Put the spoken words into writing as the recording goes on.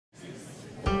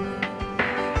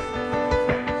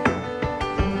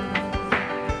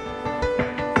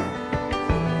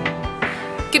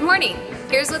morning.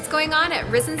 Here's what's going on at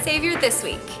Risen Savior this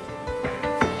week.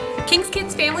 King's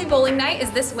Kids Family Bowling Night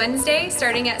is this Wednesday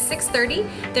starting at 6:30.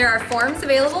 There are forms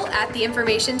available at the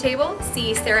information table.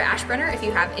 See Sarah Ashbrenner if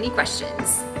you have any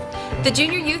questions. The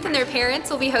junior youth and their parents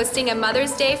will be hosting a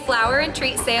Mother's Day flower and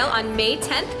treat sale on May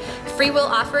 10th. Free will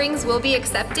offerings will be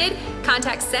accepted.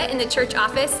 Contact Set in the church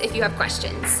office if you have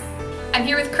questions. I'm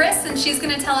here with Chris, and she's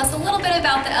going to tell us a little bit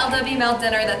about the LWML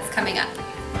dinner that's coming up.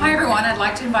 Hi everyone, I'd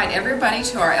like to invite everybody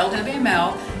to our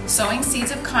LWML Sowing Seeds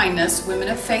of Kindness Women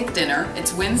of Faith dinner.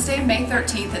 It's Wednesday, May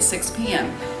 13th at 6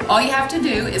 p.m. All you have to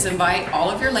do is invite all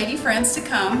of your lady friends to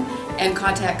come and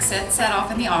contact Set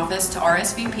off in the office to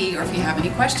RSVP or if you have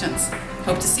any questions.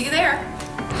 Hope to see you there.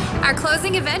 Our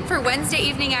closing event for Wednesday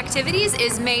evening activities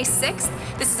is May 6th.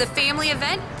 This is a family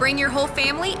event. Bring your whole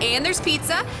family and there's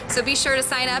pizza, so be sure to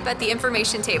sign up at the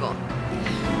information table.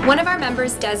 One of our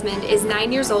members, Desmond, is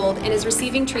 9 years old and is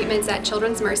receiving treatments at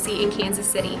Children's Mercy in Kansas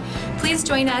City. Please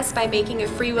join us by making a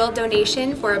free will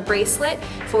donation for a bracelet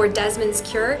for Desmond's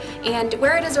cure and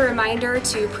wear it as a reminder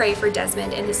to pray for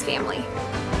Desmond and his family.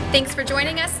 Thanks for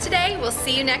joining us today. We'll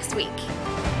see you next week.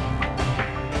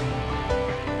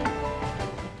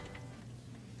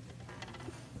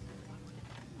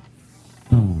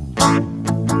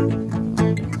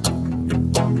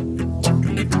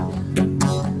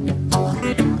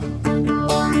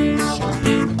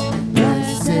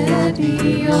 Blessed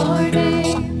be your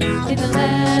name in the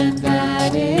land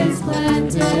that is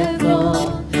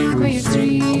plentiful, where your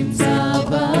streams of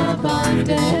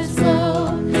abundance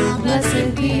flow.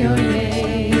 Blessed be your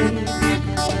name.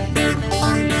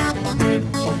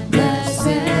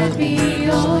 Blessed be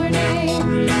your name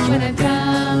when I'm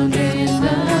found in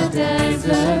the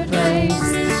desert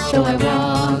place, though I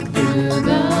walk through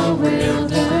the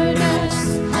wilderness.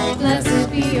 Blessed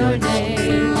be your name.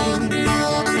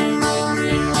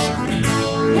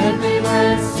 Let me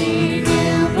blessing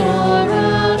you pour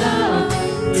out of,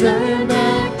 turn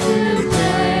back to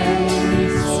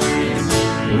praise.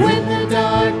 When the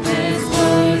darkness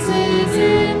closes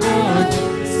in on,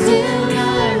 still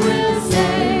I will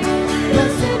say,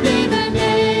 blessed be the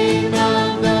name of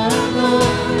the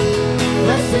Lord.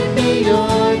 Blessed be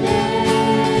your name.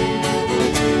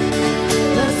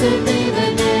 Blessed be the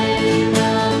name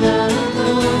of the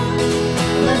Lord.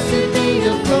 Blessed be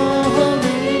your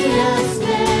glorious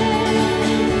name.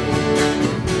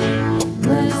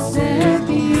 Blessed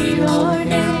be your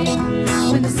name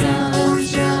when the sun's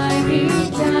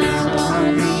shining down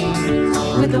on me,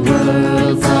 when the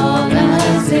world's all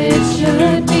as it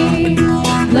should be.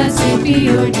 Blessed be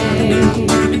your name.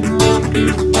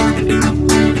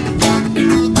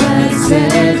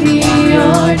 Blessed be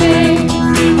your name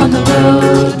on the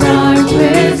road dark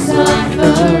with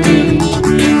suffering,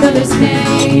 though there's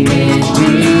pain in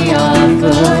the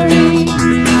offering.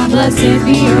 Blessed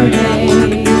be your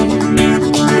name.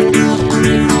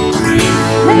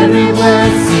 Every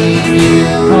blessing you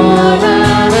pour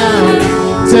out,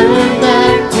 turn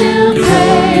back to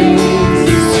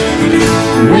praise.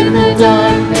 When the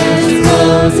darkness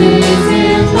closes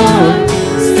in, Lord,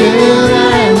 still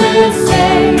I will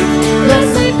say,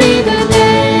 blessed be the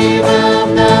name of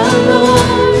the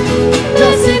Lord.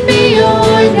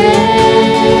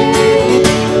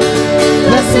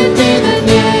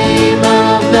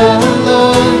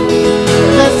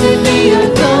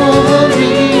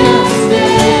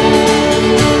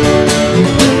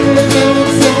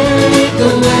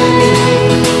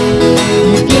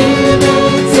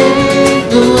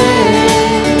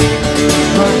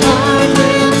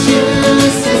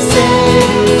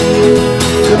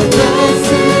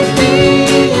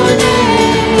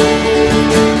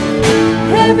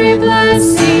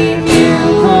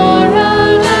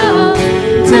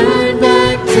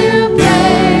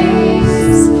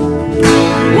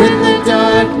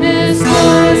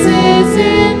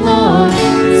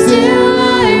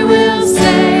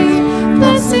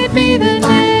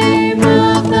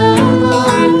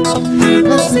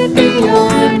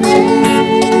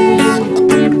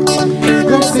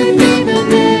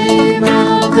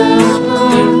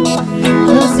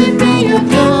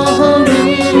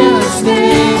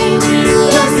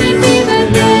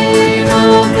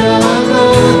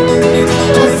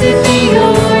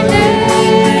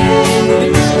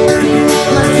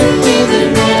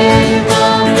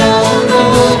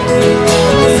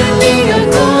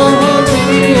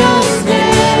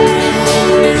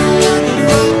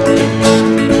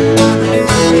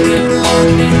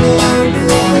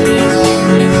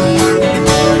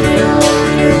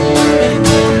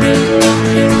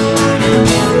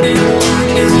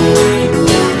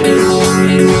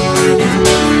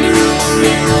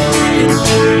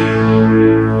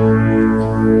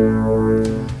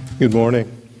 Good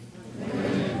morning.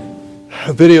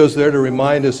 A video's there to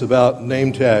remind us about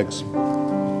name tags.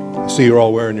 I see you're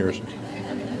all wearing yours.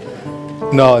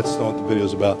 No, that's not what the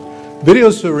video's about.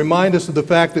 Videos to remind us of the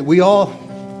fact that we all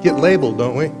get labeled,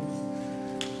 don't we?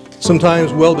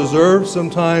 Sometimes well-deserved,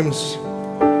 sometimes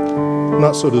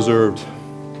not so deserved.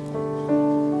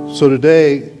 So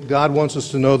today, God wants us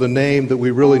to know the name that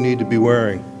we really need to be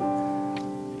wearing.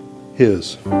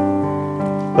 His.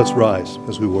 Let's rise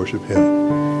as we worship Him.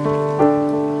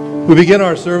 We begin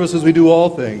our service as we do all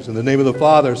things in the name of the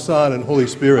Father, Son, and Holy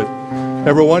Spirit.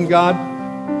 Ever one God,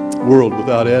 world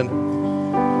without end.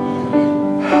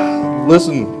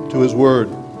 Listen to His word.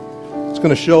 It's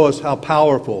going to show us how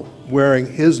powerful wearing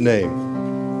His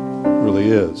name really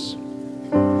is.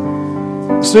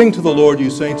 Sing to the Lord, you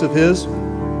saints of His.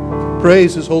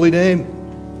 Praise His holy name.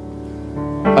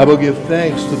 I will give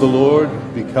thanks to the Lord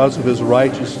because of His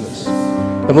righteousness,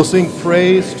 and will sing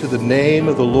praise to the name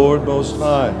of the Lord Most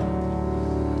High.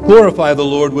 Glorify the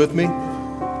Lord with me.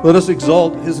 Let us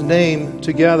exalt His name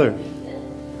together.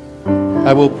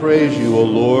 I will praise you, O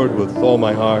Lord, with all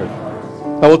my heart.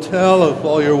 I will tell of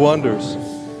all your wonders.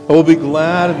 I will be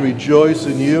glad and rejoice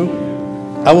in you.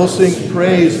 I will sing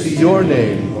praise to your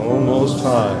name, O Most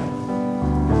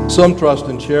High. Some trust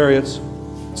in chariots,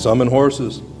 some in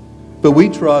horses, but we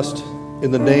trust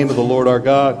in the name of the Lord our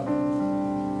God.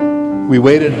 We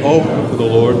wait in hope for the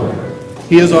Lord.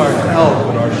 He is our help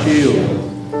and our shield.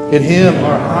 In Him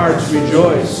our hearts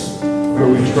rejoice, for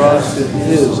we trust in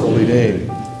His holy name.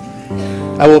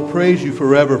 I will praise you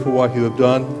forever for what you have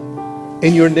done.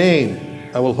 In your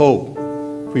name I will hope,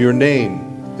 for your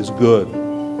name is good.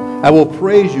 I will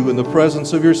praise you in the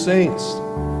presence of your saints.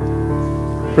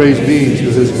 Praise be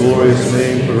to His glorious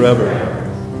name forever.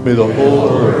 May the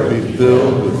whole earth be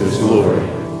filled with His glory.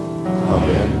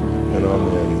 Amen and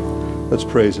amen. Let's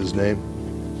praise His name.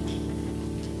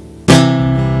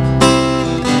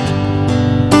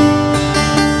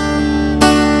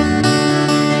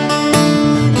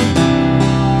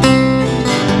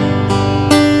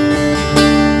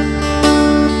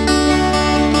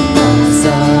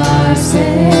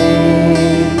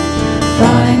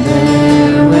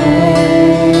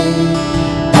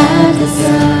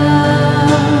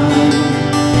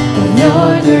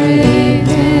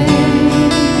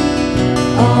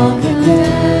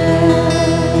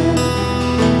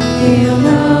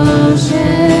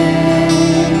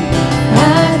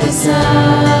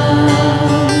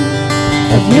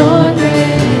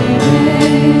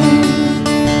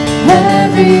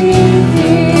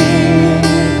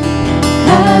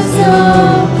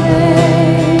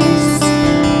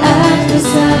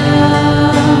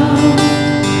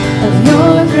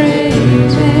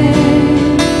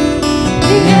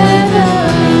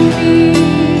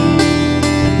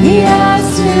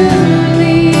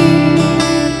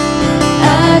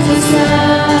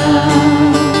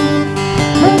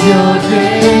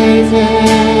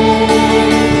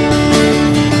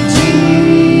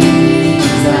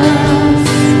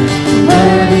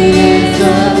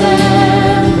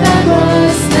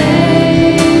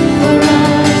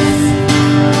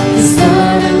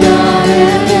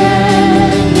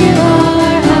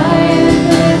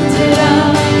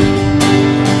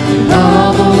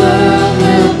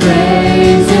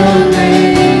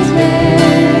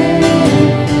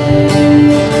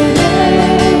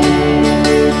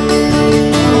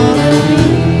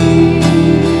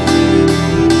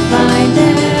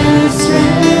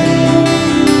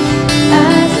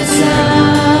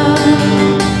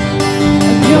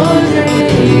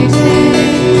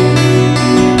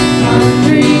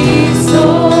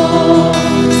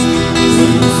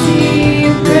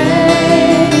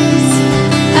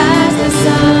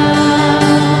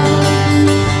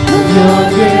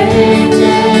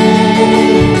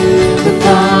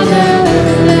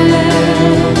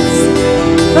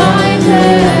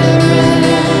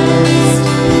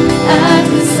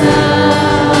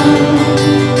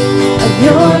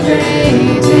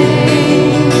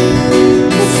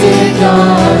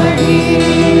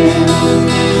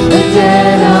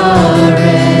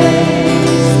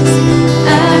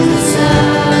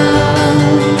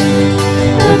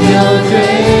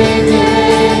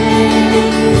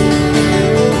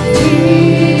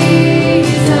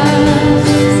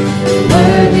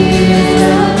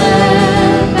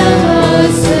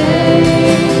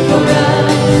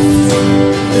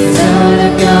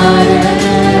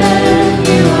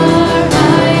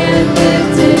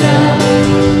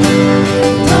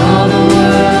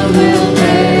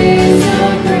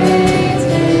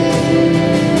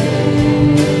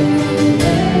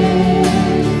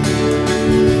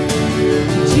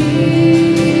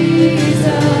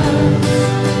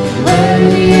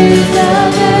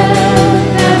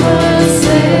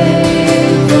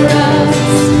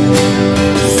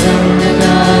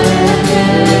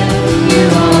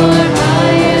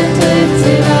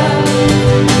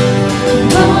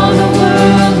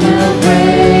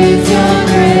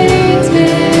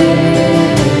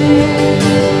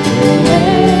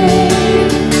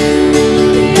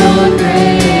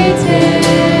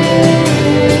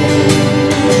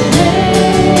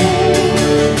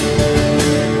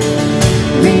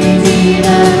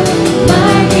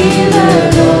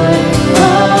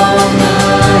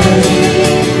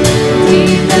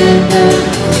 defender,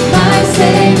 my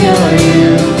Savior, you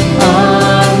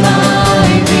are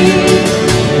my King.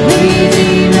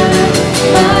 Redeemer,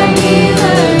 my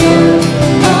healer, you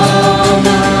are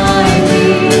my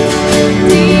peace.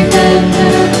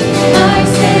 Defender, my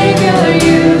Savior,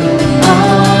 you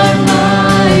are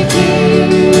my King.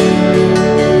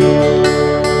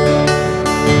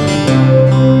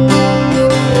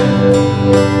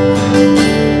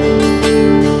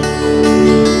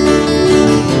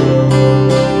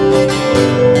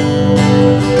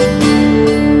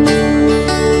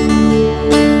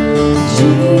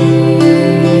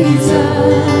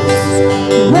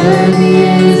 Worthy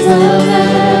is the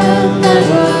Lamb that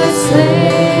was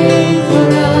slain for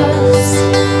us.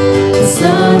 The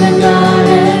Son of God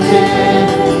and man,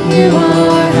 you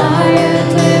are high and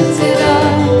lifted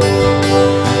up.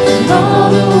 And all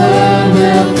the world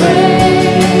will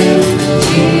praise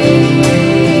Jesus.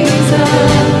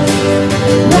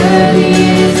 Worthy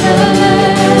is the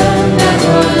Lamb that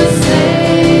was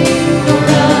slain for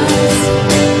us.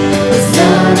 The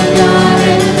Son of God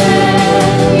and man,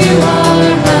 you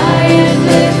are high and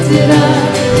lifted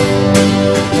up,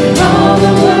 and all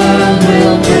the world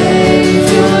will praise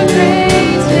your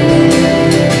great name.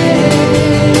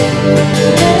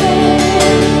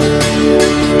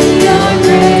 Your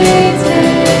great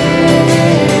name.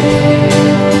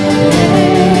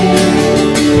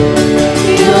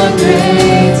 Your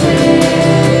great name.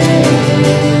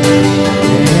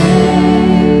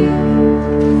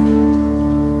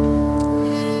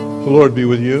 The Lord be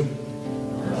with you.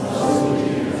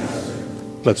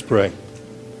 Let's pray.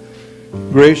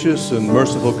 Gracious and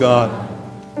merciful God,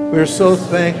 we are so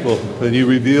thankful that you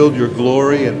revealed your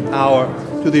glory and power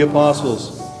to the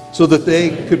apostles so that they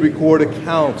could record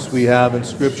accounts we have in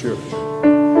Scripture.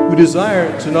 We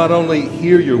desire to not only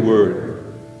hear your word,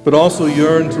 but also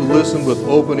yearn to listen with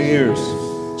open ears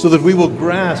so that we will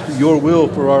grasp your will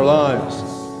for our lives.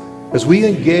 As we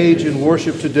engage in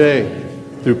worship today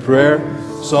through prayer,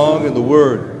 song, and the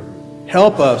word,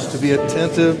 help us to be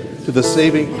attentive to the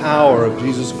saving power of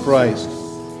Jesus Christ.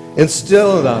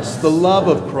 Instill in us the love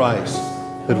of Christ,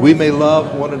 that we may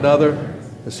love one another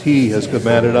as he has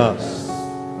commanded us.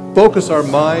 Focus our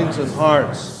minds and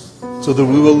hearts so that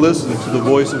we will listen to the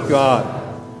voice of God,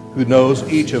 who knows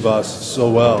each of us so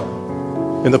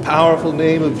well. In the powerful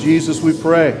name of Jesus we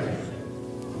pray.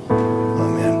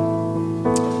 Amen.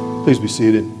 Please be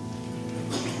seated.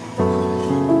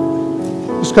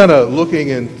 Just kind of looking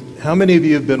in. How many of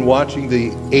you have been watching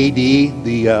the AD,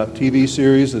 the TV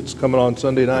series that's coming on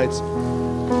Sunday nights?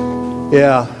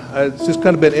 Yeah, it's just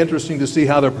kind of been interesting to see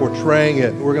how they're portraying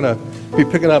it. We're going to be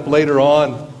picking up later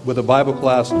on with a Bible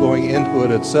class going into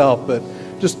it itself, but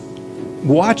just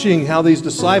watching how these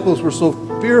disciples were so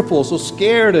fearful, so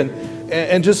scared,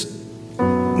 and just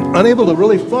unable to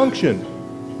really function.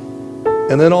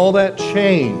 And then all that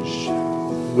changed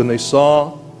when they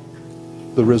saw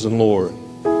the risen Lord.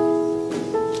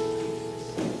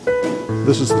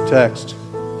 This is the text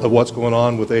of what's going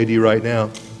on with AD right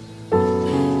now.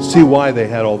 See why they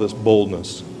had all this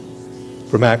boldness.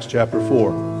 From Acts chapter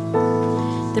 4.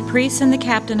 The priests and the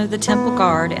captain of the temple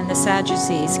guard and the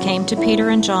Sadducees came to Peter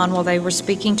and John while they were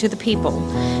speaking to the people.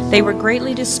 They were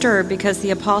greatly disturbed because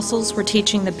the apostles were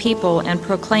teaching the people and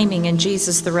proclaiming in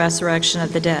Jesus the resurrection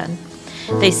of the dead.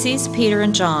 They seized Peter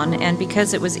and John, and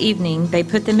because it was evening, they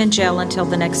put them in jail until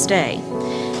the next day.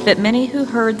 But many who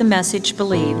heard the message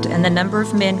believed, and the number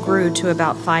of men grew to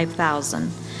about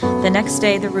 5,000. The next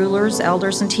day the rulers,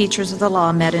 elders, and teachers of the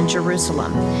law met in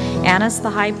Jerusalem. Annas the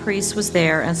high priest was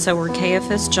there, and so were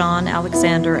Caiaphas, John,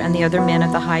 Alexander, and the other men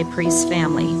of the high priest's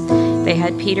family. They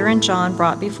had Peter and John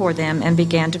brought before them and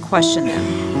began to question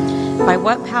them. By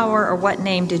what power or what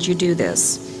name did you do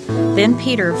this? Then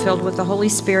Peter, filled with the Holy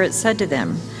Spirit, said to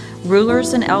them,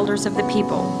 Rulers and elders of the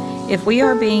people, if we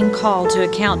are being called to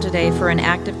account today for an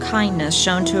act of kindness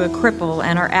shown to a cripple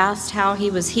and are asked how he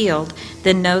was healed,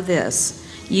 then know this,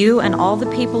 you and all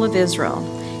the people of Israel,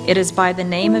 it is by the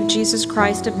name of Jesus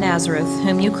Christ of Nazareth,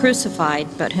 whom you crucified,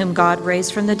 but whom God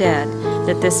raised from the dead,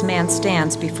 that this man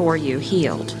stands before you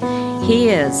healed. He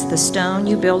is the stone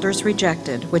you builders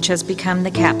rejected, which has become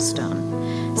the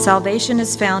capstone. Salvation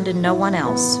is found in no one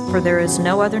else, for there is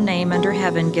no other name under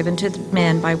heaven given to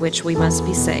men by which we must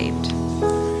be saved.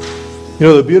 You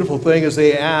know, the beautiful thing is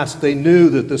they knew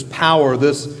that this power,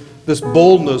 this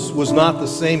boldness was not the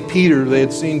same Peter they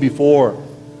had seen before.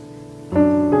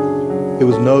 It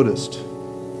was noticed.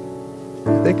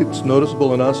 I think it's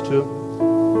noticeable in us too.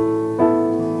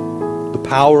 The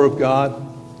power of God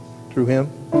through him.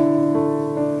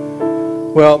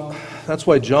 Well, that's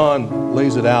why John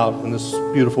lays it out in this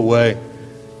beautiful way.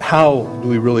 How do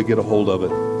we really get a hold of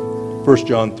it? 1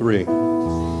 John 3.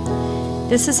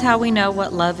 This is how we know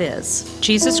what love is.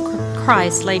 Jesus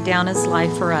Christ laid down his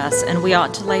life for us, and we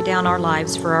ought to lay down our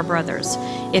lives for our brothers.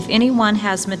 If anyone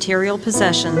has material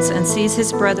possessions and sees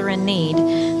his brother in need,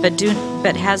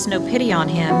 but has no pity on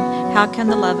him, how can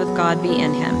the love of God be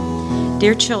in him?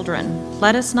 Dear children,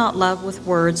 let us not love with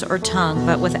words or tongue,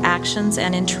 but with actions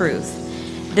and in truth.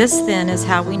 This then is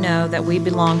how we know that we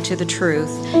belong to the truth,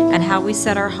 and how we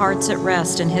set our hearts at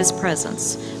rest in his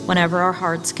presence, whenever our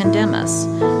hearts condemn us.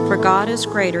 For God is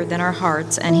greater than our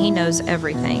hearts, and he knows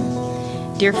everything.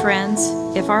 Dear friends,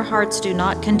 if our hearts do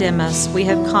not condemn us, we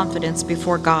have confidence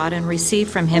before God and receive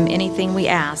from him anything we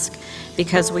ask,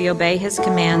 because we obey his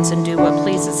commands and do what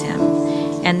pleases him.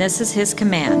 And this is his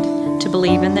command, to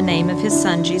believe in the name of his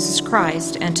Son, Jesus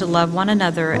Christ, and to love one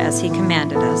another as he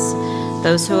commanded us.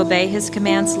 Those who obey his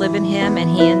commands live in him and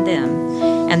he in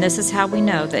them. And this is how we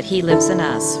know that he lives in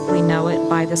us. We know it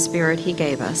by the Spirit he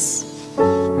gave us.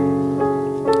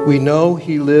 We know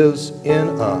he lives in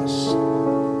us.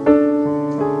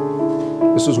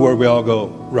 This is where we all go,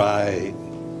 right.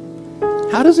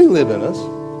 How does he live in us?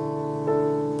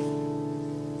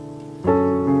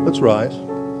 Let's rise.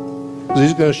 Because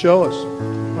he's going to show us.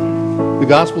 The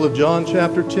Gospel of John,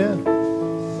 chapter 10.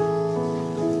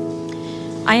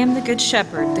 I am the good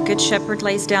shepherd. The good shepherd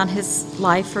lays down his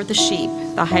life for the sheep.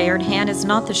 The hired hand is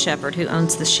not the shepherd who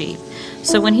owns the sheep.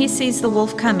 So when he sees the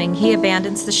wolf coming, he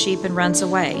abandons the sheep and runs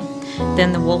away.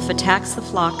 Then the wolf attacks the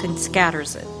flock and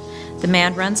scatters it. The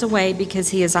man runs away because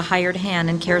he is a hired hand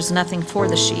and cares nothing for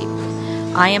the sheep.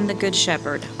 I am the good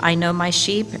shepherd. I know my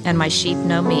sheep, and my sheep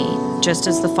know me, just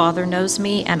as the Father knows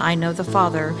me, and I know the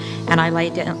Father, and I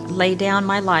lay down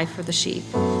my life for the sheep.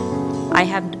 I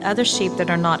have other sheep that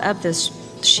are not of this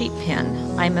sheep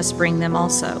pen. I must bring them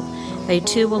also. They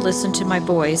too will listen to my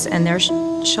voice, and there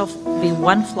shall be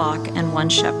one flock and one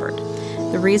shepherd.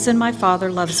 The reason my Father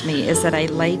loves me is that I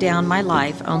lay down my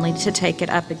life only to take it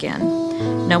up again.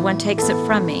 No one takes it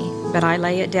from me, but I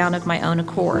lay it down of my own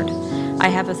accord. I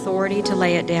have authority to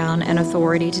lay it down and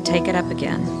authority to take it up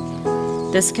again.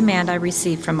 This command I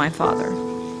received from my Father.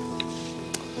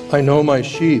 I know my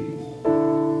sheep.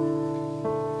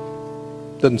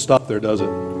 Doesn't stop there, does it?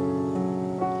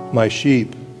 My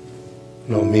sheep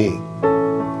know me,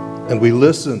 and we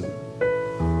listen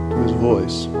to his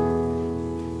voice.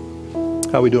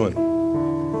 How are we doing?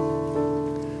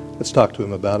 Let's talk to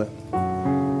him about it.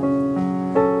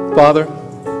 Father,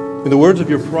 in the words of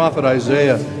your prophet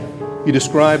Isaiah, you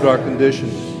described our condition.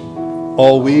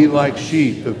 All we like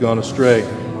sheep have gone astray.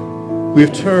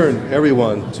 We've turned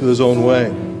everyone to his own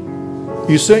way.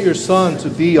 You sent your Son to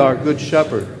be our good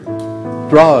shepherd.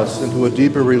 Draw us into a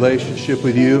deeper relationship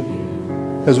with you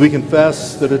as we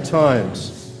confess that at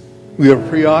times we are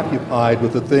preoccupied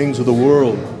with the things of the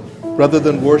world rather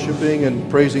than worshiping and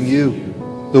praising you,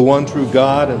 the one true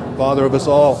God and Father of us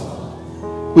all.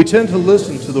 We tend to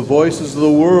listen to the voices of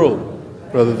the world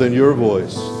rather than your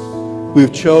voice.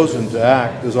 We've chosen to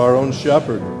act as our own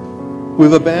shepherd.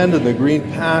 We've abandoned the green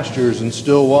pastures and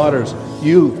still waters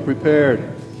you've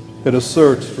prepared in a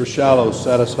search for shallow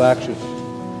satisfaction.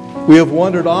 We have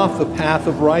wandered off the path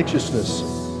of righteousness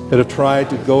and have tried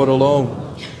to go it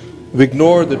alone. We've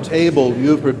ignored the table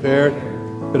you've prepared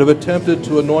and have attempted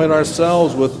to anoint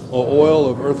ourselves with the oil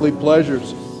of earthly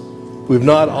pleasures. We've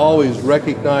not always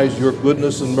recognized your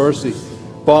goodness and mercy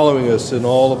following us in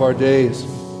all of our days.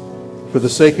 For the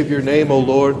sake of your name, O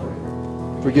Lord,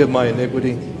 forgive my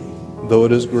iniquity, though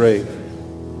it is great.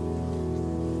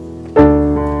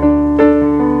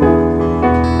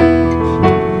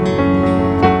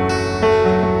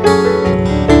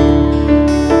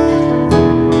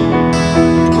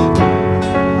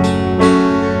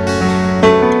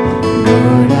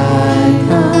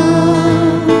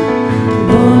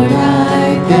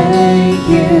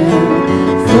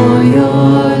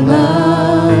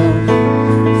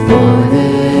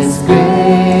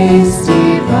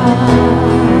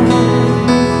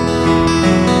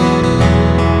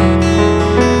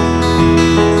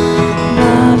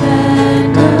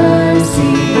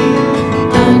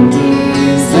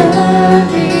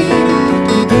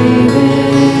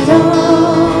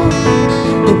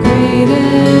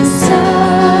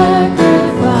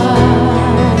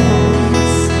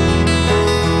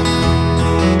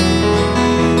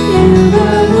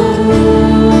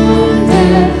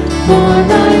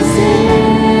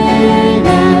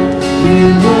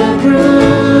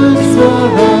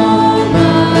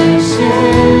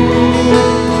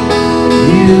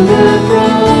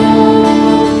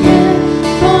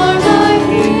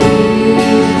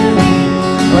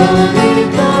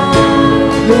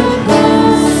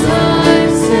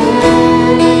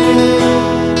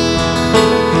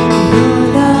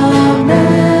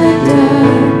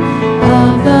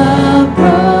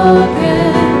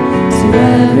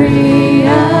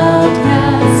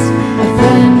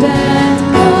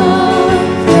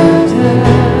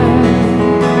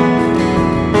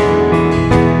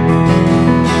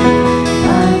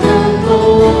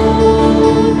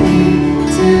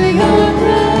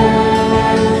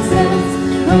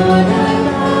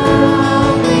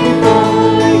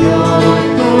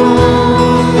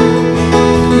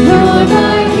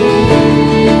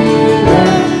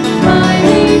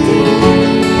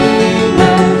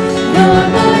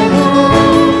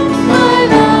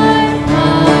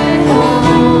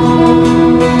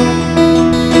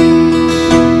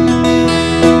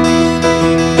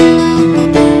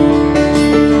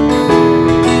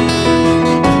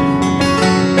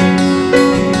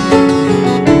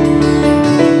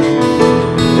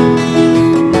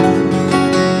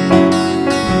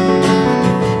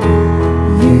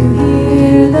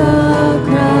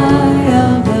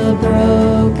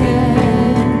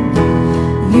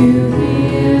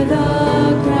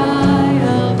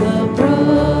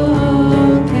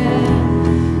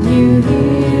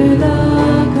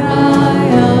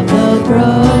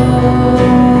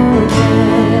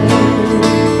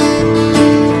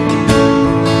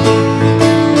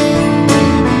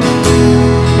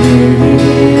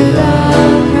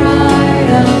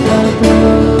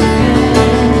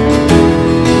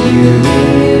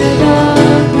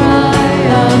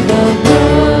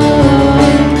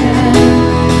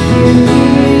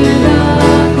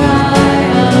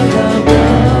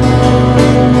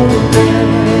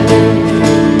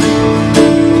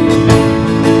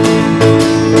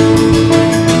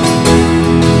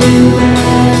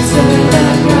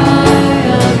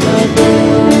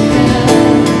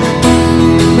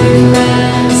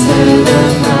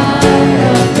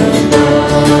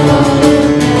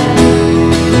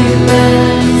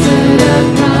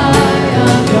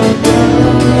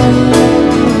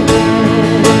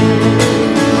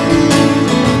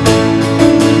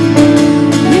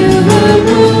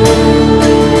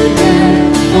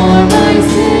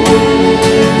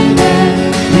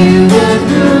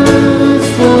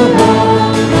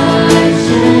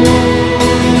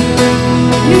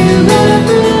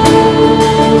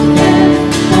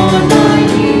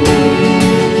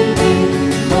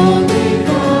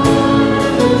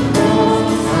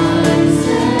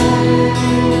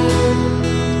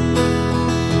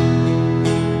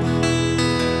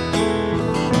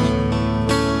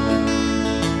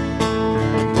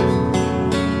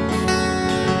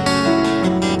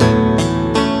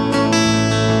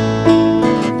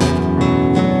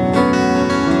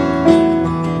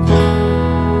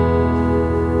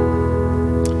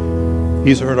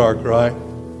 He's heard our cry.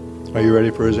 Are you ready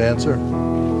for his answer?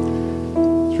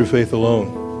 Through faith alone,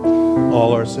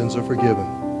 all our sins are forgiven.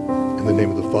 In the name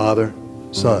of the Father,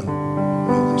 Son,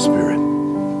 and Holy Spirit.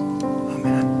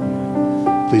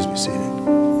 Amen. Please be seated.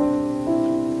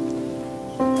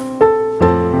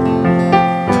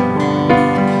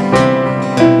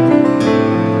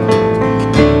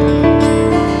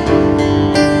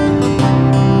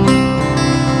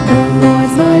 The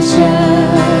Lord's my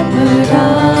shepherd,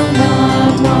 I'll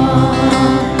not want.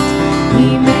 He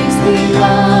makes me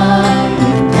lie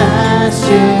in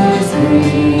pastures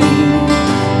green.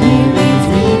 He leads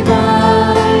me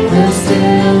by the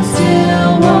still,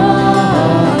 still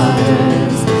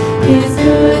waters. His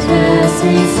goodness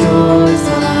restores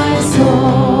my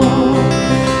soul,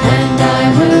 and I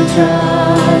will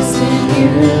trust in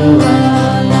you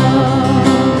alone,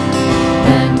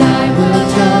 and I will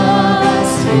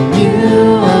trust in you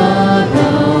alone.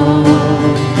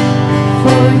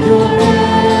 For your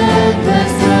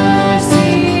endless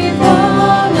mercy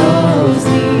follows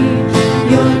me,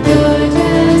 your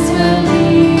goodness will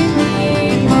lead me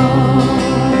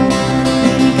home.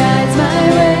 He guides my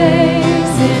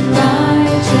ways in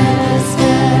righteousness,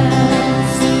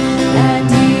 and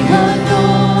he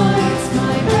anoints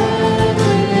my head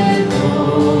with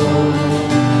oil,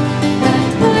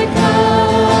 and my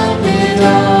cup it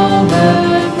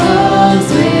overflows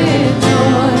with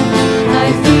joy. I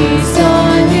feast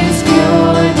on his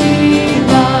pure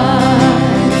delights,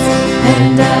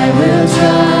 and I will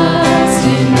trust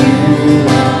in you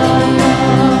alone,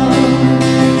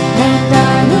 and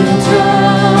I will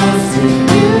trust in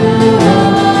you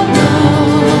alone.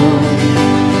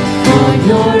 For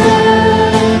your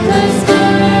endless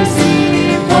mercy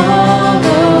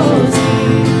follows me,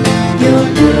 your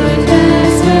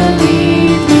goodness will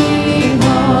lead me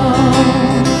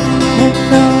home. And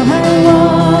though I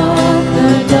walk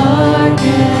the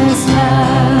darkest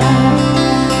path,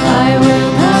 I will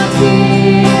not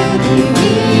fear the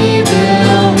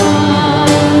evil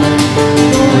one.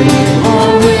 For you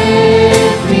are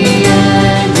with me,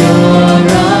 and your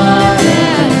rod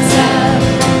and staff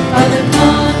are the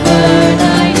comfort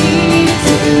I need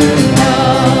to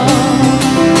know.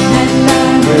 And I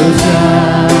will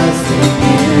trust in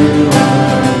you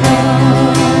alone,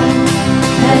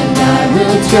 and I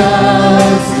will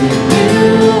trust in you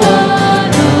alone.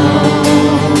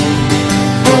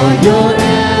 For your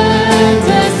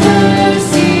endless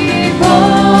mercy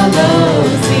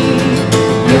follows me,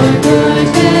 your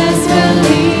goodness will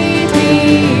lead me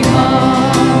home.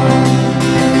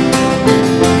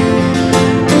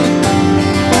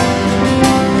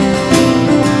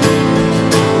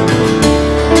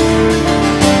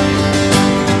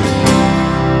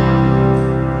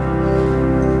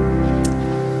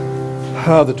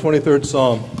 The 23rd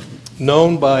Psalm,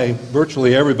 known by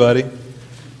virtually everybody,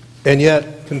 and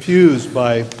yet confused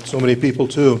by so many people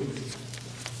too.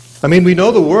 I mean, we know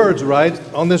the words, right?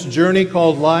 On this journey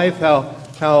called life,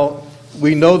 how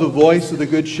we know the voice of the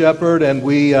Good Shepherd, and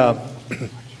we,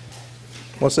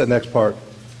 what's that next part?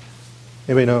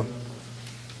 Anybody know?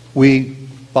 We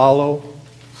follow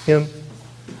him.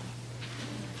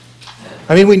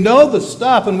 I mean, we know the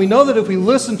stuff, and we know that if we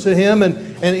listen to him, and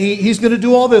he's going to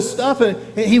do all this stuff,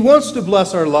 and he wants to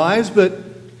bless our lives, but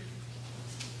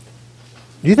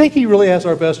do you think he really has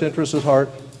our best interests at heart?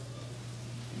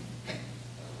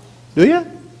 Do you?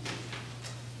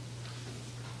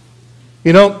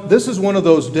 You know, this is one of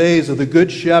those days of the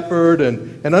Good Shepherd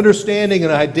and understanding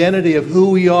an identity of who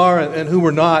we are and who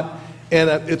we're not. And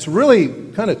it's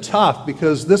really kind of tough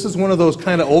because this is one of those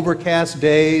kind of overcast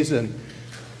days, and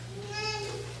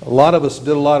a lot of us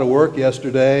did a lot of work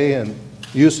yesterday and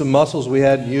used some muscles we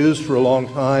hadn't used for a long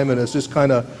time, and it's just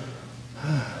kind of...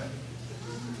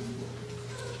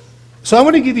 So I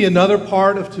want to give you another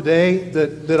part of today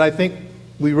that I think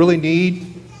we really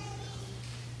need.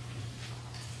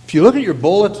 If you look at your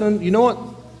bulletin, you know what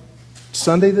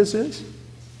Sunday this is?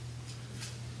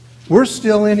 We're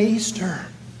still in Easter.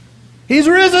 He's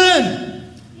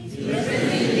risen! He's risen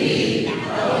indeed.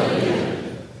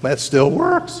 Hallelujah. That still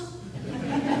works.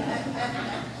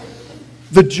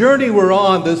 The journey we're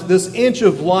on, this inch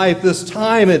of life, this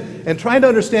time, and trying to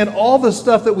understand all the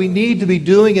stuff that we need to be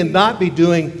doing and not be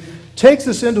doing, takes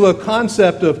us into a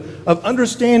concept of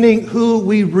understanding who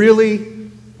we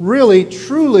really, really,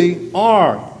 truly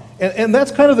are. And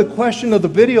that's kind of the question of the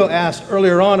video asked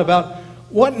earlier on about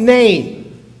what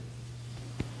name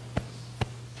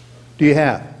do you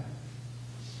have?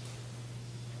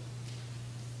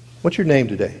 What's your name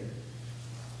today?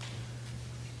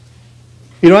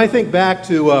 You know, I think back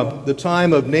to the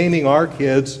time of naming our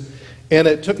kids, and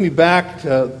it took me back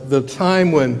to the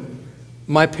time when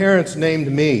my parents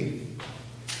named me.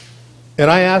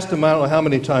 And I asked them, I don't know how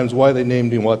many times, why they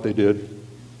named me and what they did.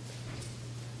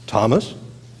 Thomas?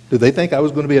 Did they think I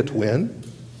was going to be a twin?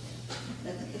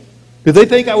 Did they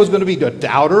think I was going to be a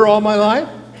doubter all my life?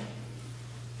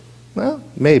 Well,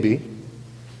 maybe.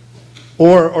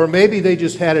 Or maybe they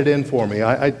just had it in for me.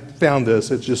 I found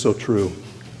this. It's just so true.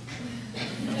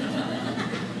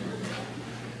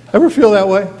 Ever feel that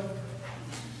way?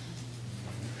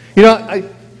 You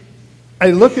know,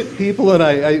 I look at people and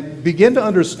I begin to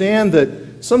understand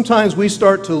that sometimes we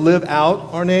start to live out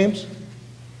our names.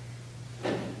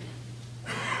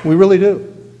 We really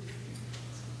do.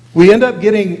 We end up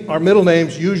getting our middle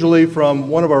names usually from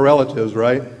one of our relatives,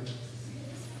 right?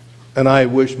 And I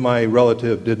wish my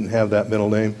relative didn't have that middle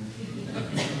name.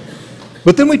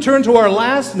 But then we turn to our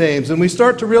last names and we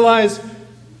start to realize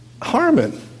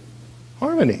harmony.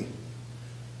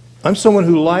 I'm someone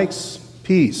who likes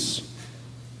peace.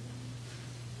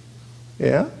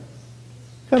 Yeah?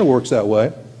 Kind of works that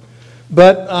way.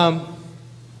 But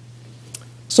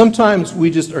sometimes we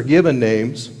just are given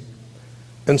names,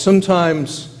 and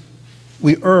sometimes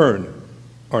we earn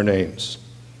our names.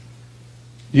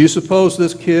 Do you suppose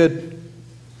this kid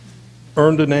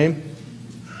earned a name?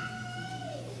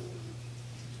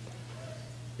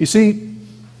 You see,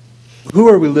 who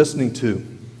are we listening to?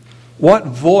 What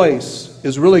voice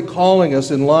is really calling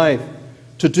us in life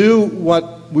to do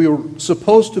what we were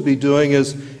supposed to be doing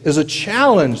is a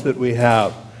challenge that we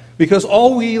have. Because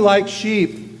all we, like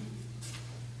sheep,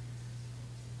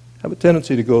 have a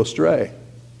tendency to go astray.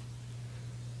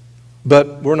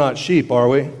 But we're not sheep, are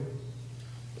we?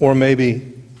 Or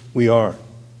maybe we are.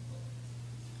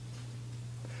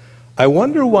 I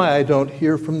wonder why I don't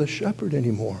hear from the shepherd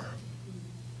anymore.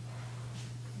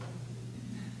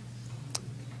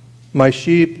 My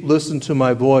sheep listen to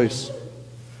my voice.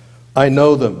 I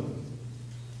know them.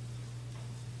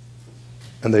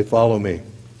 And they follow me.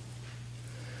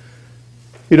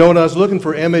 You know, when I was looking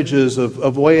for images of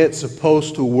the way it's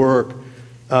supposed to work,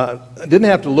 I didn't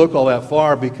have to look all that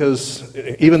far because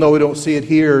even though we don't see it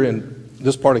here in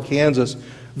this part of Kansas,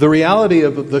 the reality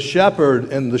of the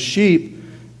shepherd and the sheep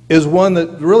is one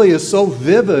that really is so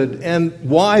vivid, and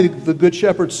why the Good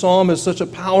Shepherd Psalm is such a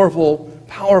powerful,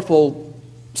 powerful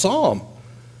psalm.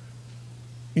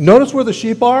 You notice where the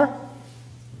sheep are?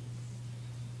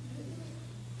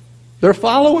 They're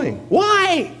following.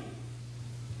 Why?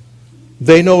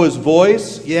 They know his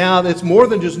voice. Yeah, it's more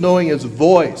than just knowing his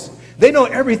voice. They know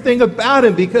everything about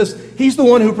him because he's the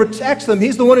one who protects them.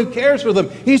 He's the one who cares for them.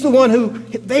 He's the one who,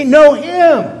 they know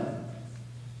him.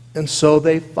 And so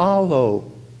they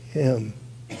follow him.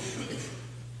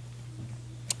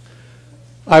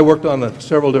 I worked on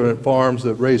several different farms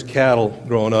that raised cattle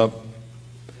growing up.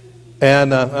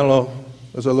 And I don't know,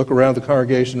 as I look around the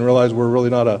congregation and realize we're really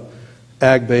not a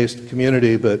ag-based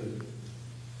community, but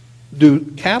do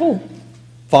cattle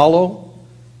follow?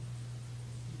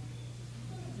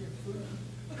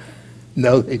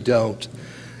 No, they don't.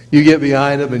 You get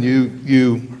behind them and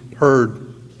you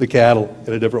herd the cattle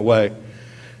in a different way.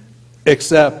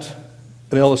 Except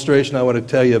an illustration I want to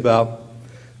tell you about.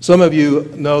 Some of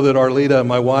you know that Arlita,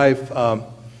 my wife,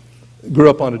 grew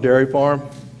up on a dairy farm.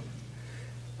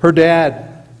 Her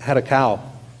dad had a cow.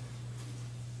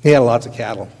 He had lots of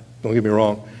cattle, don't get me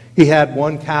wrong. He had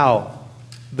one cow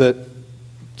that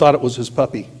thought it was his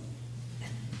puppy.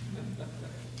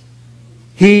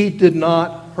 He did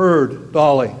not herd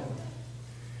Dolly.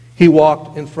 He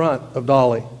walked in front of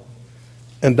Dolly,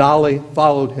 and Dolly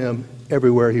followed him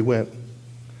everywhere he went.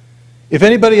 If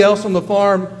anybody else on the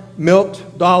farm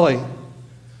milked Dolly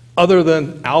other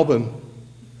than Alvin,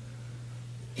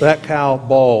 that cow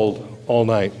bawled all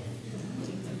night.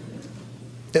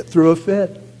 It threw a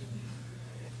fit.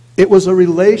 It was a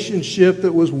relationship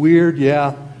that was weird,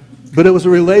 yeah, but it was a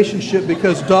relationship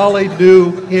because Dolly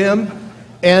knew him,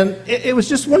 and it was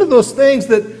just one of those things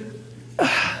that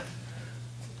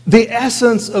the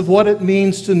essence of what it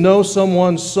means to know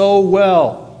someone so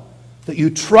well that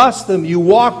you trust them, you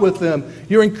walk with them,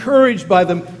 you're encouraged by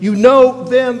them, you know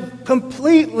them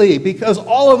completely because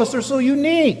all of us are so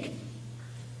unique.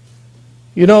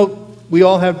 You know, we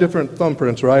all have different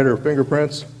thumbprints, right, or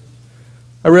fingerprints.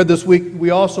 I read this week,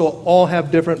 we also all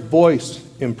have different voice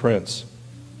imprints.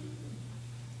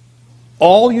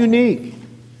 All unique.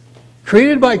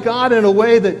 Created by God in a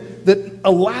way that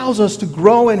allows us to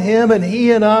grow in Him and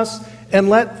He in us and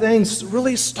let things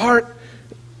really start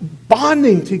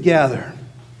bonding together.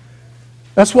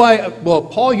 That's why, well,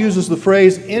 Paul uses the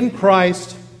phrase, in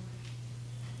Christ.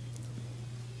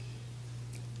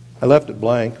 I left it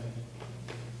blank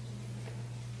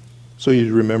so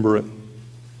you'd remember it.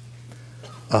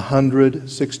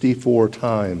 164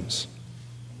 times.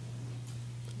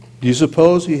 Do you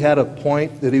suppose he had a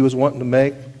point that he was wanting to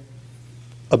make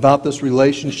about this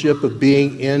relationship of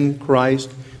being in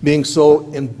Christ, being so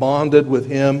bonded with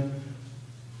Him?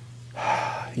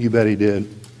 You bet he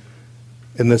did.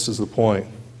 And this is the point.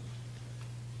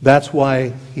 That's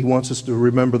why he wants us to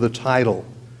remember the title,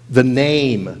 the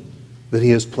name that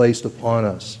He has placed upon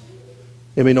us.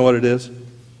 Anybody know what it is?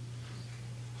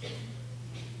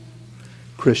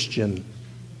 Christian.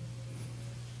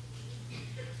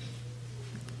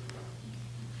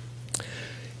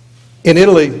 In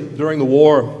Italy, during the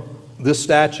war, this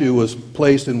statue was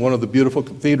placed in one of the beautiful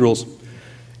cathedrals.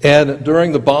 And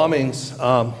during the bombings,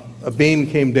 a beam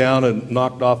came down and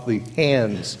knocked off the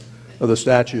hands of the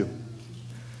statue.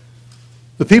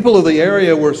 The people of the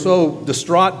area were so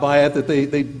distraught by it that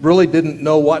they really didn't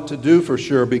know what to do for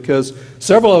sure, because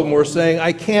several of them were saying,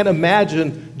 I can't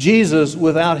imagine Jesus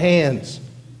without hands.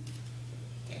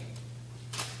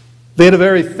 They had a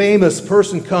very famous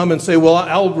person come and say, well,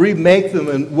 I'll remake them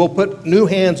and we'll put new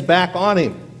hands back on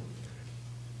him.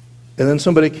 And then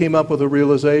somebody came up with a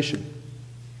realization.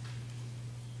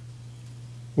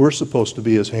 We're supposed to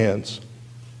be His hands.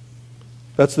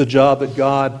 That's the job that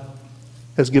God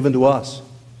has given to us.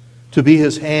 To be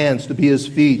His hands, to be His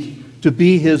feet, to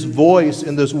be His voice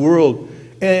in this world.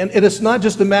 And it's not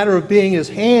just a matter of being His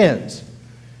hands,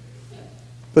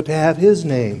 but to have His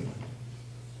name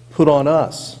put on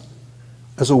us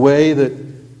as a way that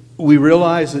we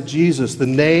realize that Jesus, the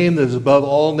name that is above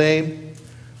all name,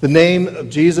 the name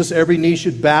of Jesus, every knee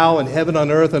should bow in heaven,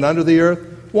 on earth, and under the earth.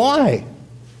 Why?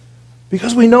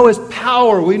 Because we know His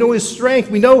power, we know His strength,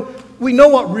 we know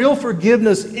what real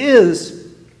forgiveness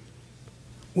is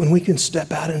when we can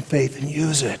step out in faith and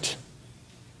use it.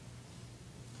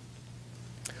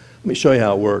 Let me show you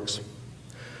how it works.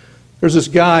 There's this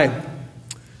guy,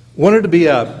 wanted to be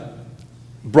a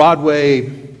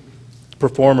Broadway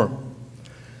performer.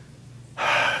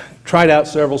 Tried out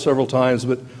several times,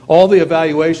 but all the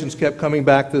evaluations kept coming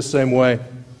back this same way.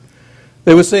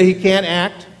 They would say he can't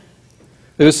act.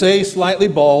 They would say he's slightly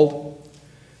bald.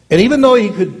 And even though he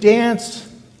could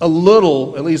dance a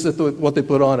little, at least what they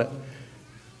put on it,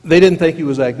 they didn't think he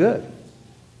was that good.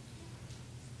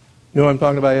 You know what I'm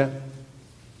talking about yet?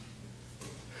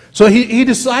 So he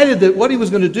decided that what he was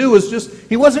going to do was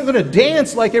he wasn't going to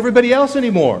dance like everybody else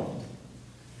anymore.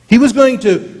 He was going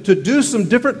to do some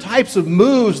different types of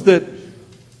moves that...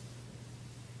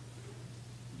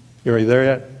 You already there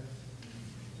yet?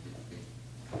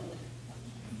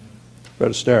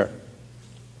 Better stare.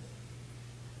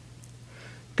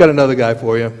 Got another guy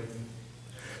for you.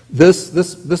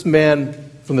 This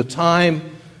man, from the time...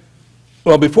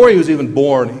 Well, before he was even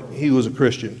born, he was a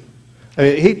Christian. I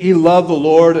mean, he loved the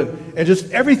Lord, and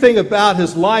just everything about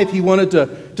his life, he wanted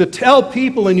to tell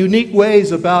people in unique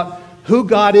ways about who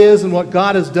God is and what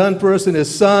God has done for us in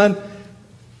His Son.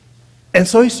 And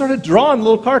so he started drawing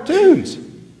little cartoons.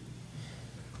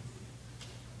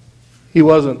 He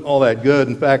wasn't all that good.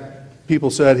 In fact, people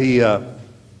said he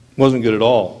wasn't good at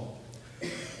all.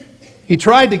 He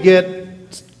tried to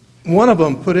get one of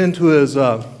them put into his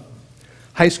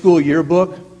high school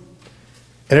yearbook,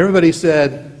 and everybody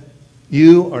said,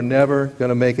 "You are never going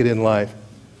to make it in life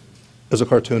as a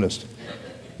cartoonist.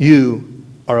 You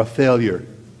are a failure."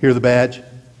 Hear the badge?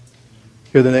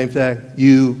 Hear the name tag?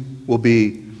 You will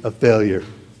be a failure.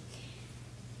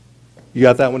 You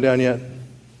got that one down yet?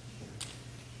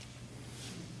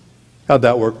 How'd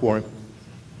that work for him?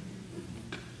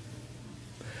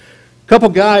 A couple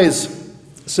guys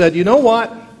said, "You know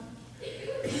what?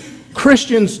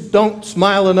 Christians don't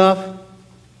smile enough."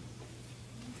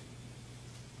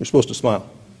 You're supposed to smile.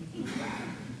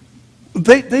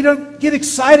 They don't get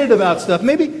excited about stuff.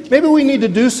 Maybe we need to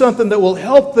do something that will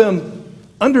help them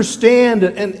understand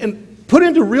and put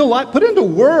into real life, put into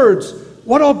words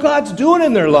what all God's doing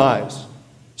in their lives.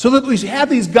 So that we have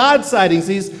these God sightings,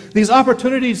 these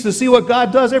opportunities to see what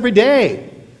God does every day.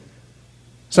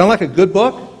 Sound like a good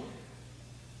book?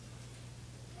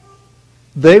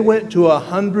 They went to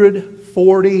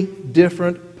 140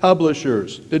 different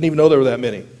publishers. Didn't even know there were that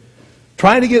many.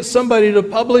 Trying to get somebody to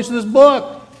publish this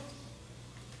book.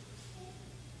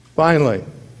 Finally,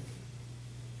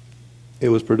 it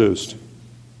was produced.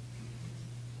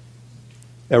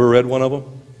 Ever read one of them?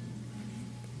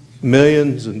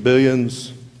 Millions and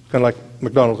billions, kind of like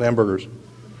McDonald's hamburgers,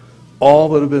 all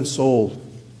that have been sold.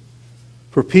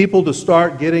 For people to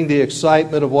start getting the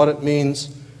excitement of what it means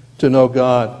to know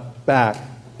God back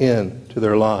into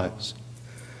their lives.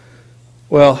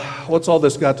 Well, what's all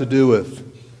this got to do with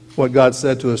what God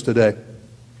said to us today?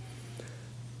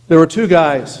 There were two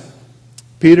guys,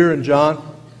 Peter and John.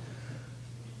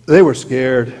 They were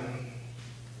scared.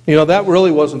 You know, that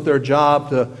really wasn't their job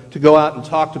to go out and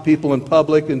talk to people in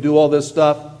public and do all this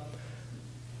stuff.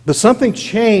 But something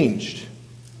changed.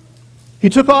 He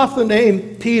took off the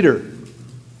name Peter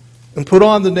and put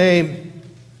on the name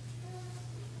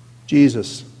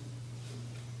Jesus.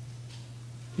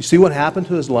 You see what happened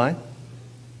to his life?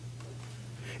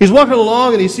 He's walking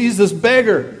along and he sees this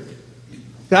beggar,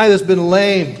 guy that's been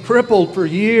lame, crippled for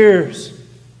years.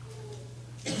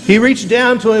 He reached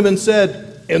down to him and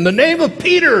said, "In the name of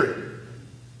Peter."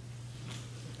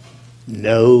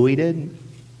 No, he didn't.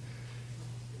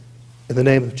 "In the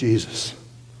name of Jesus,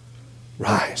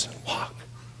 rise and walk."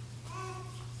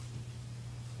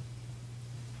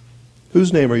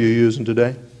 Whose name are you using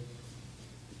today?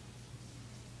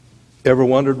 Ever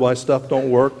wondered why stuff don't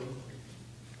work?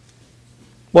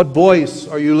 What voice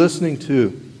are you listening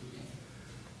to?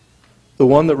 The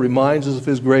one that reminds us of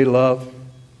His great love?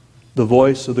 The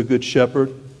voice of the Good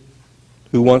Shepherd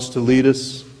who wants to lead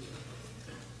us?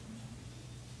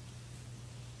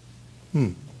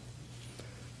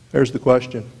 There's the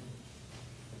question.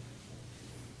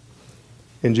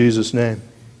 In Jesus' name,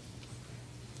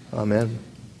 amen.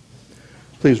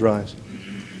 Please rise.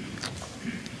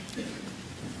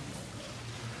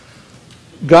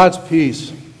 God's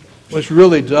peace, which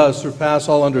really does surpass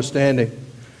all understanding,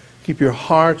 keep your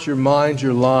hearts, your minds,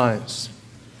 your lives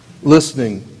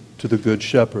listening to the Good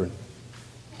Shepherd.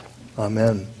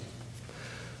 Amen.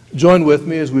 Join with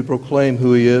me as we proclaim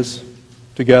who He is,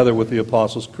 together with the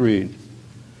Apostles' Creed.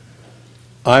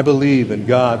 I believe in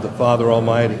God, the Father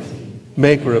Almighty,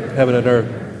 maker of heaven and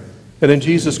earth, and in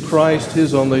Jesus Christ,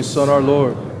 His only Son, our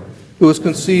Lord, who was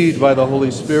conceived by the Holy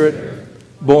Spirit,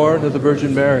 born of the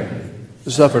Virgin Mary,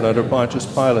 suffered under Pontius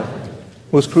Pilate,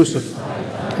 was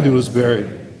crucified, and was buried.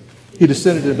 He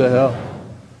descended into hell.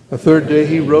 The third day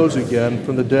He rose again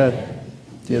from the dead.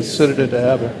 He ascended into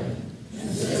heaven,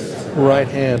 the right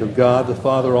hand of God, the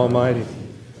Father Almighty.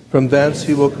 From thence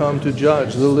He will come to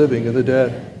judge the living and the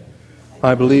dead.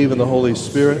 I believe in the Holy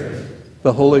Spirit,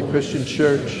 the holy Christian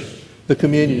Church, the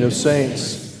communion of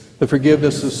saints, the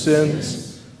forgiveness of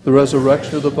sins, the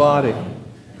resurrection of the body,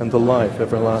 and the life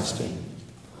everlasting.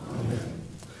 Amen.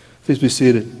 Please be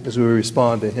seated as we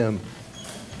respond to Him.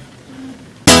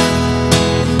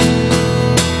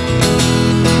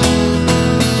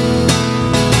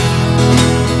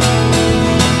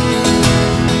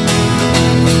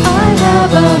 I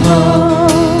have a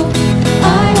hope, I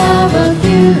have a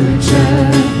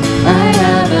future, I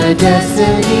have a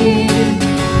destiny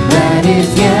that is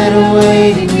yet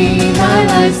awaiting me. My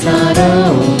life's not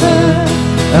over,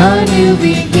 a new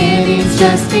beginning's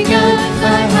just begun.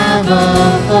 I have a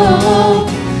hope,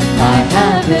 I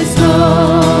have this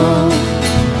hope.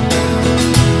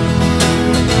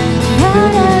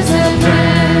 God has a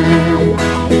plan,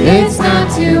 it's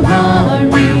not to harm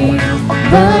me,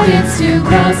 but it's to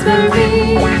prosper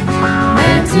me,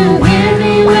 and to hear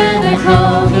me when I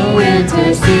call. He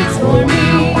intercedes for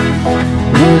me,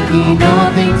 working all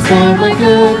things for my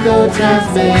good. Go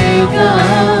just say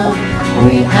come.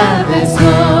 We have this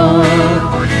hope.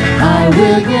 I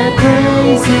will yet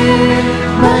praise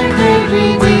Him. my great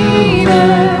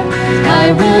Redeemer.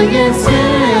 I will yet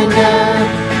stand up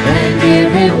and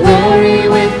give Him glory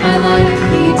with my life.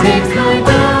 He takes my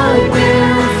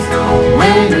darkness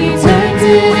and He turns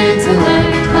it into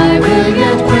light. I will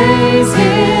yet praise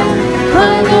Him,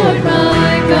 my Lord,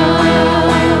 my God.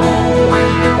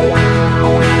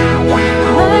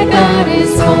 My God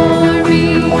is for me,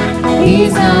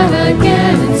 He's not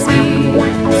against me.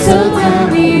 So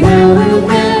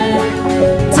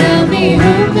tell me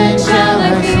who then shall I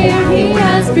fear? He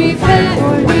has prepared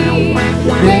for me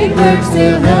great works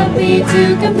to help me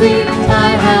to complete. I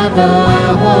have a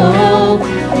hope,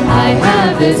 I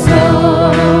have this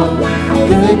hope.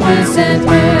 Goodness and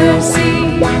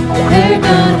mercy, they're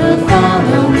gonna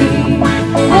follow me,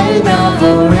 and I'll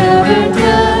forever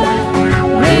dwell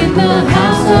in the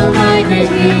house of my great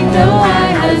King. No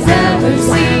eye has ever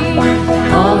seen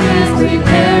all He's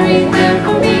preparing there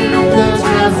for me. The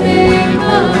trials may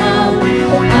come,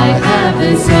 I have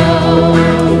this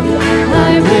hope.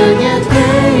 I will yet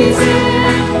praise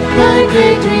Him, my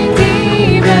great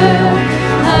Redeemer.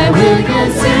 I will yet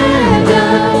stand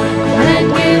up and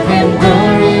give Him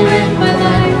glory with my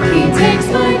life. He takes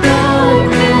my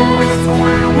darkness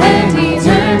and He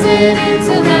turns it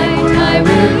into light. I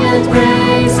will yet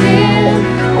praise Him,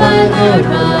 my Lord,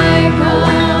 my God.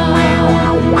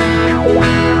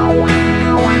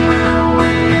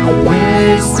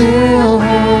 There's still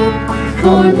hope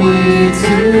for me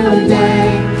today,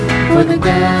 for the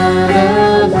God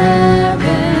of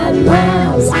heaven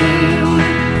loves me.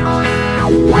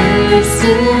 There's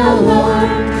still hope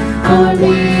for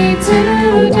me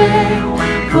today,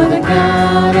 for the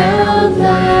God of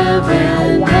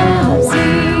heaven loves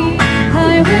me.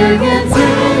 I will yet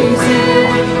praise Him,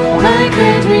 my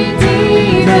great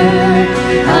Redeemer.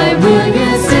 I will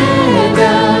yet stand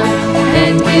up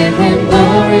and give Him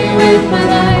glory with my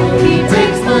life. He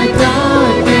takes my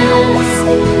darkness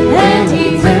and He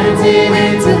turns it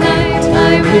into light.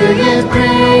 I will yet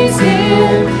praise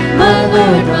Him, my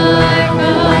Lord, my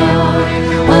God.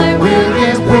 I will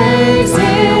yet praise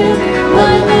Him,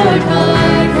 my Lord,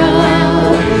 my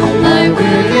God. I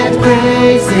will yet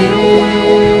praise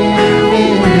Him,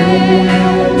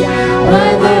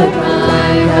 my Lord,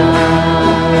 my God.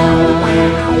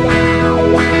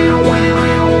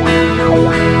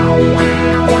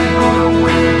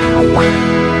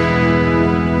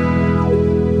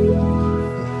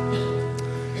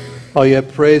 I'll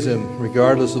yet praise Him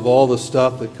regardless of all the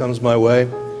stuff that comes my way,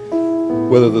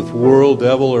 whether the world,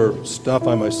 devil, or stuff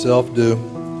I myself do,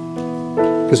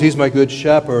 because He's my good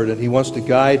shepherd and He wants to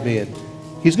guide me, and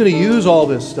He's going to use all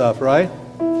this stuff, right?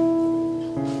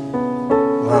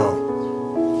 Wow.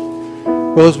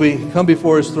 Well, as we come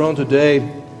before His throne today,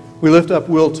 we lift up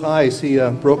Will Tice. He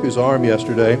broke his arm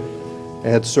yesterday and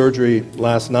had surgery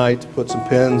last night to put some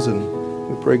pins, and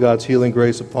we pray God's healing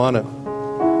grace upon it.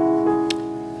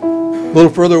 A little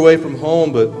further away from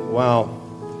home, but wow,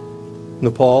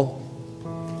 Nepal.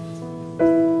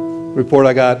 The report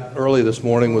I got early this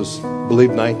morning was, I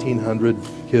believe, 1,900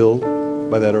 killed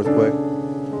by that earthquake.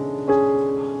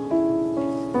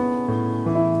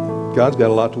 God's got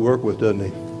a lot to work with, doesn't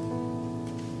He?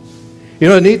 You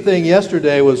know, the neat thing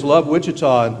yesterday was Love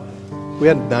Wichita, and we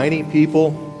had 90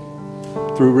 people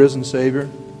through Risen Savior.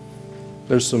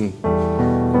 There's some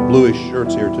bluish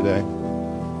shirts here today.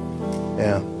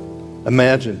 Yeah.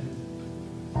 Imagine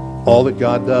all that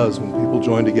God does when people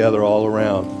join together all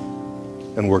around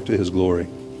and work to His glory.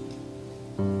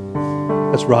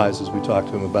 Let's rise as we talk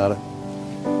to Him about it.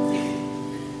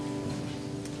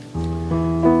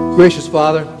 Gracious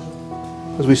Father,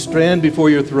 as we stand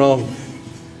before Your throne,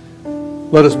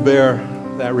 let us bear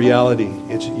that reality.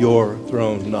 It's Your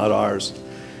throne, not ours.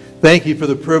 Thank You for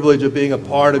the privilege of being a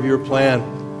part of Your plan.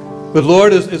 But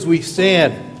Lord, as we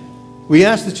stand, we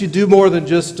ask that You do more than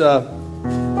just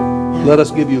let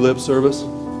us give You lip service.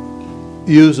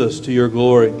 Use us to Your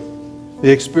glory.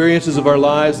 The experiences of our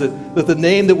lives, that the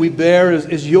name that we bear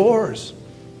is Yours.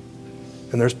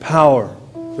 And there's power,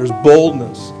 there's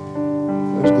boldness,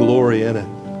 there's glory in it.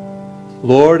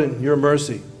 Lord, in Your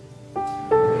mercy.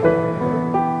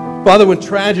 Father, when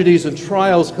tragedies and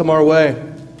trials come our way,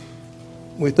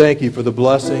 we thank You for the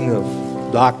blessing of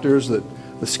doctors, the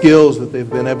skills that they've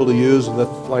been able to use,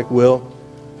 like Will.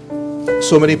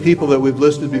 So many people that we've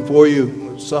listed before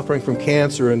You suffering from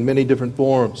cancer in many different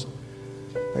forms.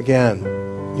 Again,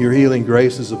 Your healing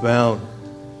graces abound.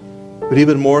 But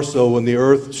even more so when the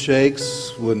earth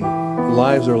shakes, when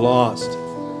lives are lost,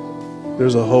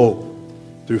 there's a hope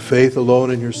through faith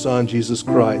alone in Your Son, Jesus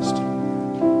Christ.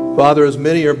 Father, as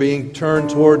many are being turned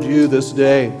toward You this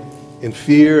day in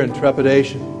fear and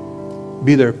trepidation,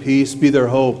 be their peace, be their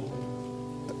hope.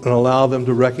 and allow them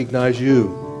to recognize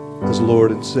you as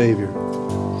Lord and Savior.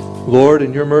 Lord,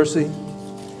 in your mercy,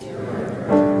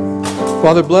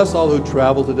 Father, bless all who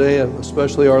travel today,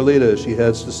 especially Arlita as she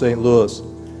heads to St. Louis.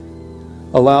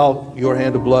 Allow your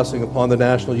hand of blessing upon the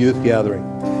National Youth Gathering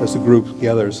as the group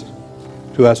gathers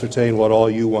to ascertain what all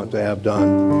you want to have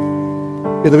done.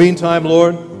 In the meantime,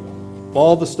 Lord,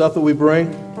 all the stuff that we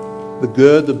bring, the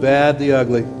good, the bad, the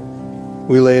ugly,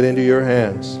 we lay it into your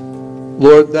hands.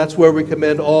 Lord, that's where we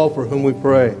commend all for whom we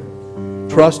pray,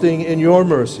 trusting in your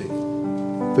mercy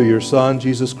through your Son,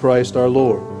 Jesus Christ our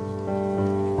Lord.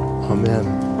 Amen.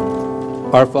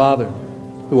 Our Father,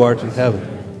 who art in heaven,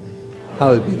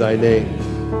 hallowed be thy name.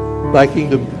 Thy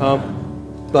kingdom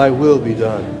come, thy will be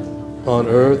done, on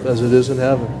earth as it is in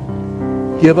heaven.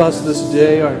 Give us this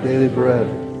day our daily bread.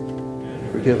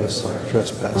 Forgive us our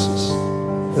trespasses,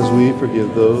 as we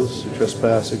forgive those who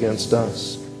trespass against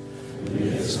us.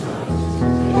 Lead us not into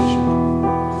temptation,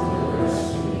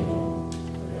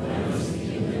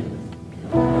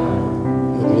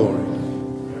 the glory,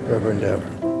 forever and ever.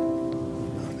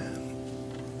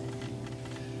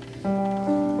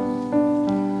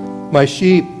 My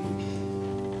sheep,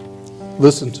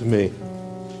 listen to me.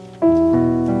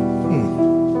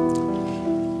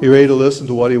 You ready to listen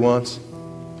to what he wants?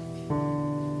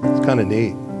 It's kind of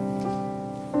neat.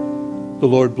 The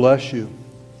Lord bless you,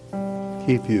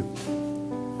 keep you.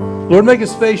 Lord, make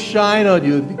his face shine on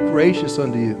you and be gracious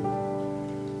unto you.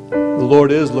 The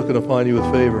Lord is looking upon you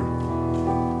with favor.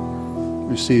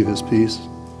 Receive his peace.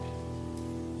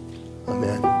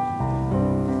 Amen.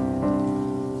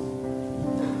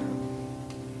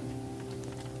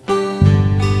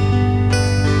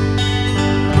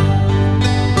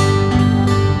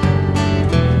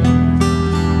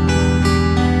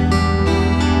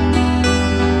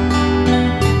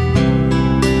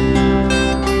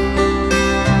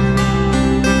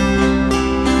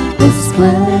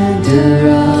 Splendor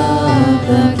of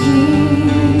the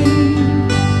King,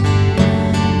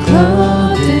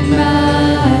 clothed in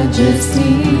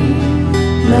majesty,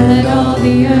 let all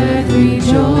the earth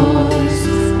rejoice,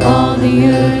 all the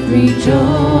earth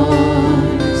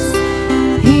rejoice.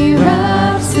 He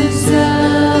wraps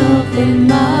himself in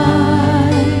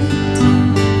light,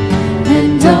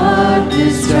 and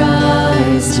darkness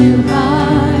tries to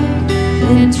hide,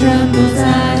 and trembles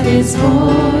at his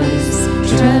voice.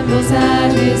 Trembles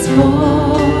at his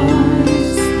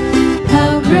voice.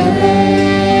 How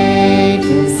great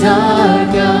is our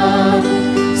God?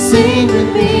 Sing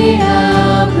with me,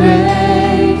 how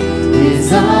great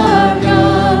is our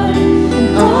God?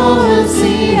 And all will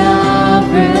see how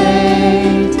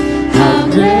great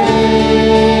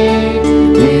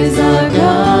is our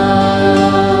God.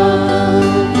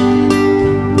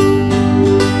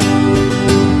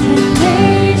 And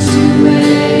age to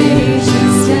age he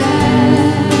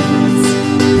stands,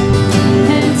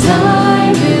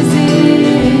 time is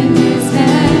in his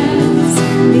hands,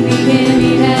 the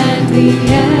beginning and the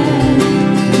end,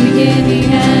 the beginning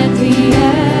and the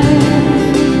end.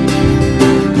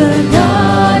 The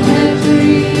Godhead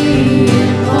three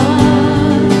in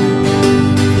one,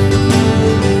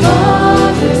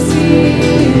 Father,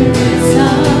 Spirit,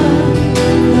 Son,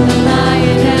 the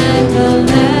Lion and the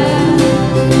Lamb,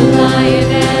 the Lion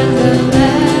and the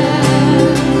Lamb.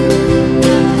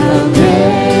 How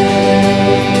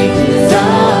great is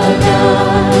our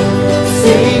God?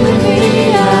 Sing with me,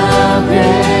 how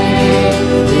great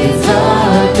is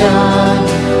our God?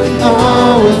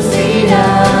 All will see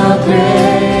how great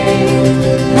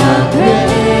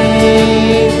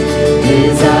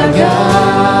is our God.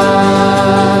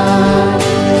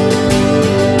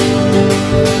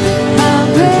 How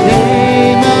great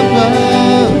is our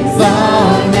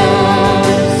God?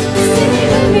 Sing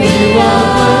with me,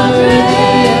 how great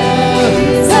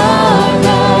is our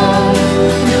God?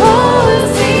 All will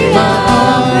see how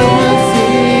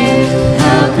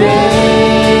great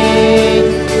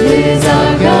is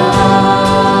our God.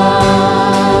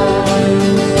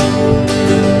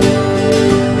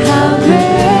 How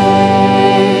great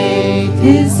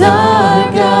is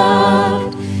our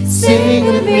God? Sing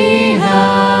with me,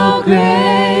 how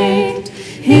great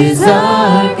is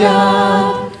our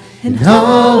God? And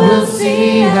all will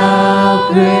see how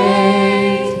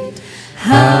great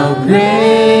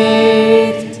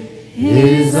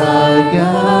is our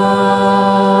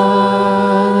God.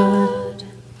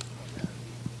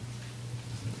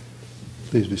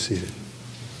 Please be seated.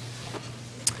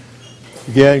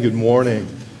 Again, good morning.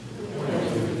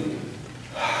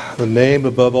 The name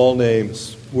above all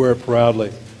names, wear it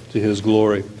proudly to his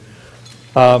glory.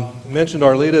 Mentioned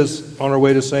Arlita's on her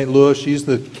way to St. Louis. She's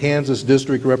the Kansas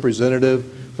District Representative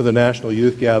for the National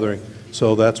Youth Gathering.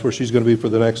 So that's where she's going to be for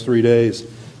the next 3 days.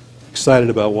 Excited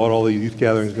about what all the youth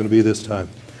gathering is going to be this time.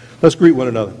 Let's greet one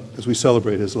another as we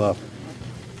celebrate his love.